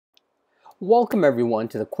Welcome everyone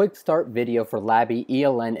to the quick start video for Labii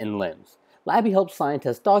ELN and LIMS. Labii helps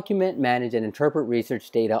scientists document, manage, and interpret research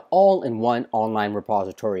data all in one online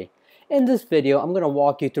repository. In this video, I'm going to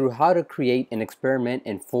walk you through how to create an experiment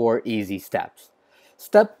in 4 easy steps.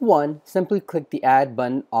 Step 1, simply click the Add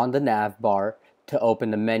button on the nav bar to open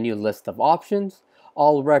the menu list of options.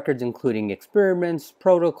 All records including experiments,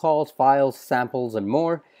 protocols, files, samples, and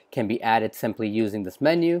more can be added simply using this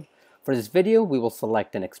menu. For this video, we will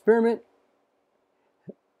select an experiment.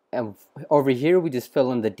 And over here, we just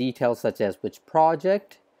fill in the details such as which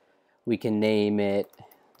project. We can name it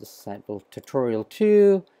just sample tutorial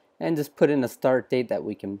 2 and just put in a start date that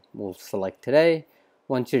we'll select today.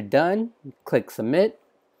 Once you're done, click submit.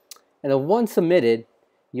 And then once submitted,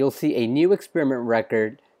 you'll see a new experiment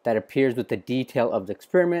record that appears with the detail of the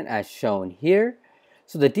experiment as shown here.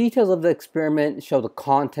 So the details of the experiment show the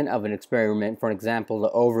content of an experiment. For example, the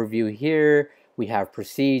overview here, we have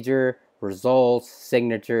procedure, results,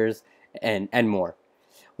 signatures, and more.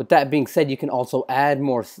 With that being said, you can also add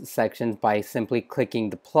more sections by simply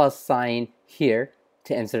clicking the plus sign here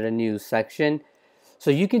to insert a new section.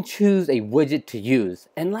 So you can choose a widget to use.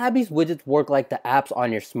 And Labii's widgets work like the apps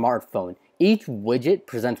on your smartphone. Each widget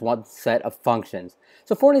presents one set of functions.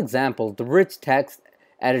 So for an example, the rich text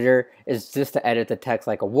editor is just to edit the text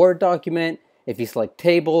like a Word document. If you select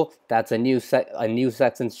table, that's a new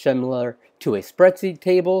section similar to a spreadsheet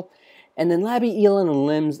table. And then Labii ELN and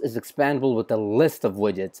LIMS is expandable with a list of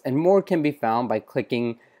widgets, and more can be found by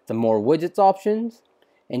clicking the More Widgets options.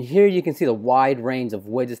 And here you can see the wide range of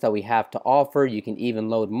widgets that we have to offer. You can even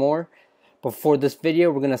load more. But for this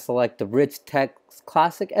video, we're going to select the Rich Text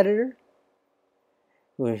Classic Editor.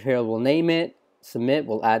 Here we'll name it, submit,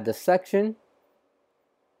 we'll add this section.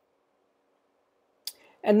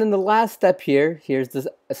 And then the last step here's this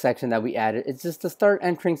section that we added. It's just to start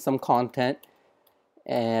entering some content,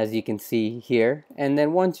 as you can see here. And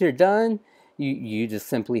then once you're done, you just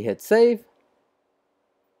simply hit save.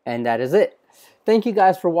 And that is it. Thank you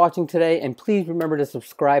guys for watching today, and please remember to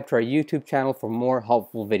subscribe to our YouTube channel for more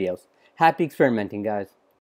helpful videos. Happy experimenting, guys.